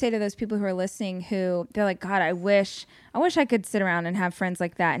would you say to those people who are listening who they're like, God, I wish I could sit around and have friends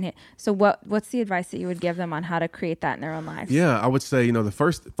like that. And so what's the advice that you would give them on how to create that in their own lives? Yeah, I would say, the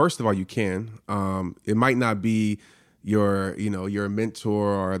first of all, you can. It might not be your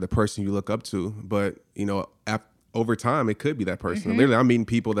mentor or the person you look up to, but over time, it could be that person. Mm-hmm. Literally, I'm meeting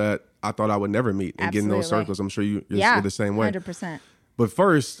people that I thought I would never meet and get in those circles. I'm sure you're the same way. 100%. But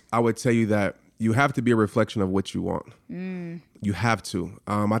first, I would tell you that you have to be a reflection of what you want. You have to.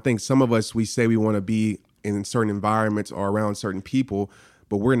 I think some of us, we say we want to be in certain environments or around certain people,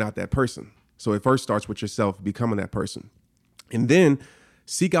 but we're not that person. So it first starts with yourself becoming that person. And then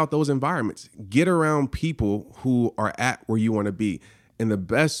seek out those environments. Get around people who are at where you want to be. And the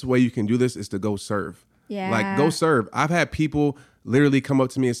best way you can do this is to go serve. Yeah. Like, go serve. I've had people literally come up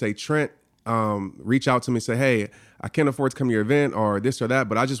to me and say, Trent, reach out to me and say, hey, I can't afford to come to your event or this or that,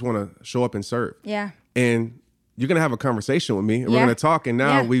 but I just want to show up and serve. Yeah. And you're going to have a conversation with me and we're going to talk. And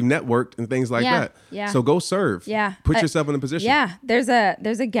now we've networked and things like that. Yeah. So go serve. Yeah. Put yourself in a position. Yeah. There's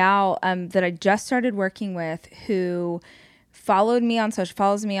a gal that I just started working with who followed me on social,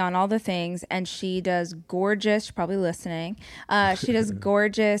 follows me on all the things. And she does gorgeous, she's probably listening. She does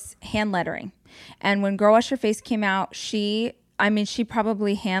gorgeous hand lettering. And when Girl Wash Your Face came out, she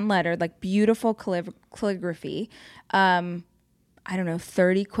probably hand lettered, like beautiful calligraphy. I don't know,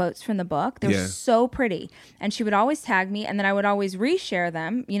 30 quotes from the book. They're so pretty. And she would always tag me, and then I would always reshare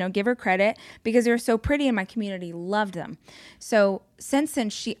them, give her credit because they were so pretty and my community loved them. So since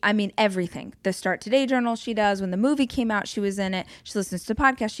then, everything. The Start Today journal she does. When the movie came out, she was in it. She listens to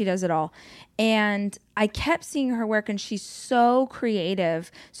podcasts. She does it all. And I kept seeing her work, and she's so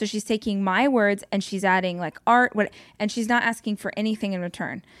creative. So she's taking my words and she's adding like art, and she's not asking for anything in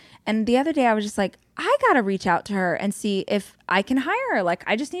return. And the other day I was just like, I got to reach out to her and see if I can hire her. Like,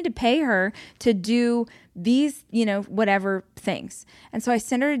 I just need to pay her to do these, whatever things. And so I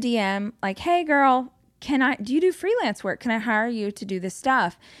sent her a DM like, hey girl, do you do freelance work? Can I hire you to do this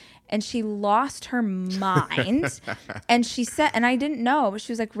stuff? And she lost her mind. And she said, and I didn't know, but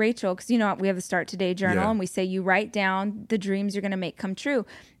she was like, Rachel, because we have the Start Today journal, and we say you write down the dreams you're going to make come true.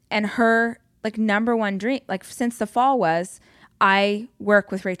 And her like number one dream, like since the fall, was I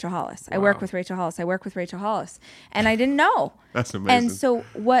work with Rachel Hollis. I work with Rachel Hollis. I work with Rachel Hollis. And I didn't know. That's amazing. And so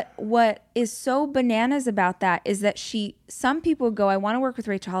what is so bananas about that is that some people would go, I want to work with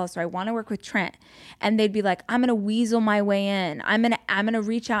Rachel Hollis, or I want to work with Trent. And they'd be like, I'm going to weasel my way in. I'm going to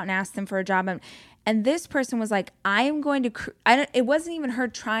reach out and ask them for a job. And this person was like, I am going to, it wasn't even her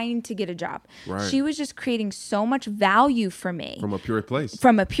trying to get a job. Right. She was just creating so much value for me. From a pure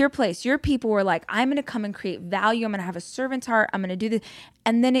place. Your people were like, I'm going to come and create value. I'm going to have a servant's heart. I'm going to do this.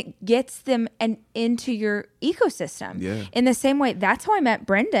 And then it gets them into your ecosystem. Yeah. In the same way, that's how I met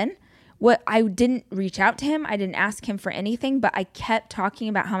Brendan. I didn't reach out to him. I didn't ask him for anything, but I kept talking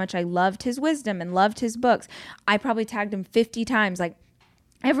about how much I loved his wisdom and loved his books. I probably tagged him 50 times, like,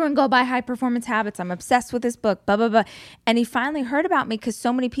 everyone go buy High Performance Habits. I'm obsessed with this book, blah, blah, blah. And he finally heard about me because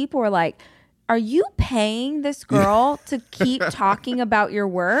so many people were like, are you paying this girl to keep talking about your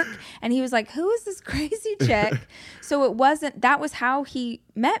work? And he was like, who is this crazy chick? So that was how he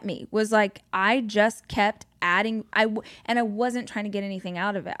met me, was like, I just kept adding, and I wasn't trying to get anything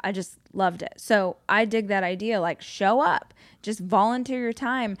out of it. I just loved it. So I dig that idea, like, show up, just volunteer your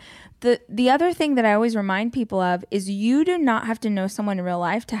time. The other thing that I always remind people of is you do not have to know someone in real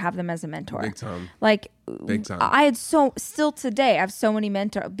life to have them as a mentor. Big time. Like, big time. Still today, I have so many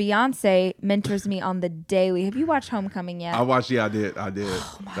mentors. Beyonce mentors me on the daily. Have you watched Homecoming yet? I watched, I did. Oh,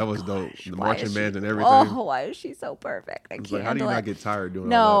 that was dope. The marching bands and everything. Oh, why is she so perfect? I can't. Like, how do you not get tired doing all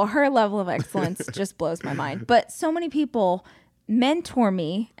No, that? her level of excellence just blows my mind. But so many people mentor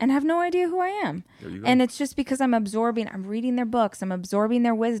me and have no idea who I am. There you go. And it's just because I'm reading their books, I'm absorbing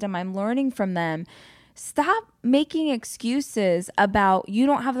their wisdom, I'm learning from them. Stop making excuses about you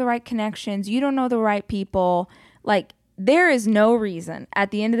don't have the right connections, you don't know the right people. Like, there is no reason,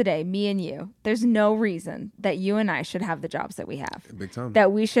 at the end of the day, me and you, there's no reason that you and I should have the jobs that we have. Big time.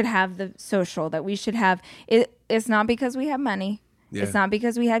 That we should have the social, that we should have it. It's not because we have money. Yeah. It's not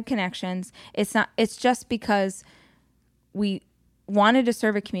because we had connections. It's just because we wanted to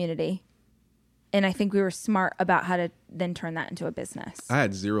serve a community, and I think we were smart about how to then turn that into a business. I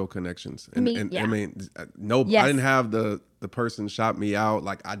had zero connections, Yeah. I mean, no, yes. I didn't have the person shop me out.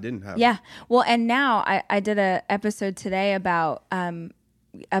 Like, I didn't have. Yeah. Well, and now I did a episode today about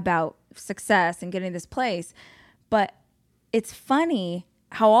success and getting this place, but it's funny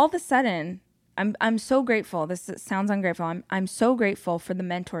how all of a sudden I'm so grateful. This sounds ungrateful. I'm so grateful for the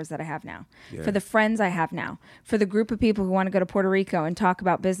mentors that I have now, for the friends I have now, for the group of people who want to go to Puerto Rico and talk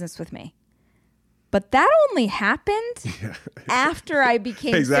about business with me. But that only happened after I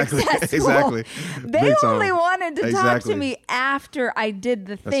became successful. Exactly. They only wanted to talk to me after I did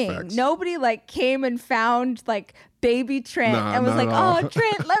the thing. Facts. Nobody like came and found like baby Trent and was like, oh,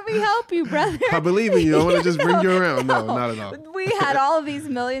 Trent, let me help you, brother. I believe in you. I want to just bring you around. No, not at all. We had all of these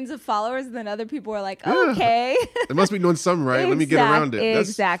millions of followers, and then other people were like, okay. It must be doing something right. Let me get around it.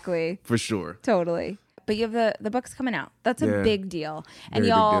 Exactly. For sure. Totally. But you have the book's coming out. That's a big deal. And Very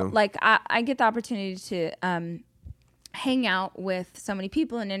y'all, big deal. like, I get the opportunity to hang out with so many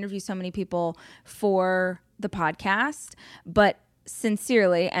people and interview so many people for the podcast. But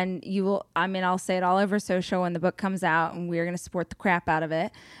sincerely, and I'll say it all over social when the book comes out, and we're going to support the crap out of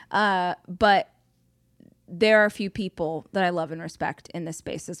it. But there are a few people that I love and respect in this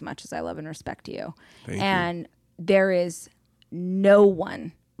space as much as I love and respect you. Thank you. There is no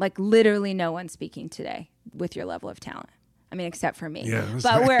one, like literally no one speaking today with your level of talent. I mean, except for me. Yeah,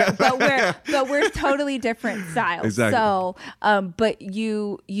 but we're totally different styles. Exactly. So, but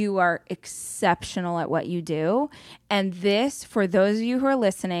you are exceptional at what you do. And this, for those of you who are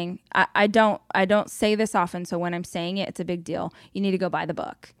listening, I don't say this often. So when I'm saying it, it's a big deal. You need to go buy the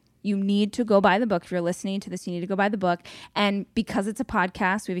book. You need to go buy the book. If you're listening to this, you need to go buy the book. And because it's a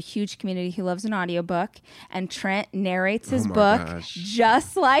podcast, we have a huge community who loves an audiobook. And Trent narrates his book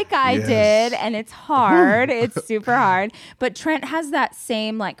just like I did. And it's hard. It's super hard. But Trent has that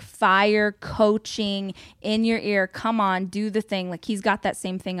same like fire coaching in your ear. Come on, do the thing. Like he's got that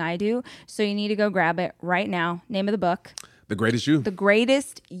same thing I do. So you need to go grab it right now. Name of the book. The greatest you. The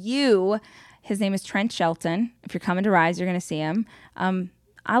greatest you. His name is Trent Shelton. If you're coming to Rise, you're going to see him.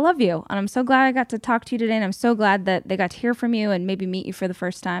 I love you, and I'm so glad I got to talk to you today, and I'm so glad that they got to hear from you and maybe meet you for the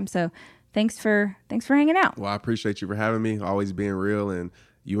first time. So thanks for hanging out. Well, I appreciate you for having me, always being real, and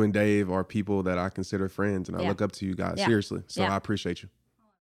you and Dave are people that I consider friends, and I look up to you guys, seriously. So I appreciate you.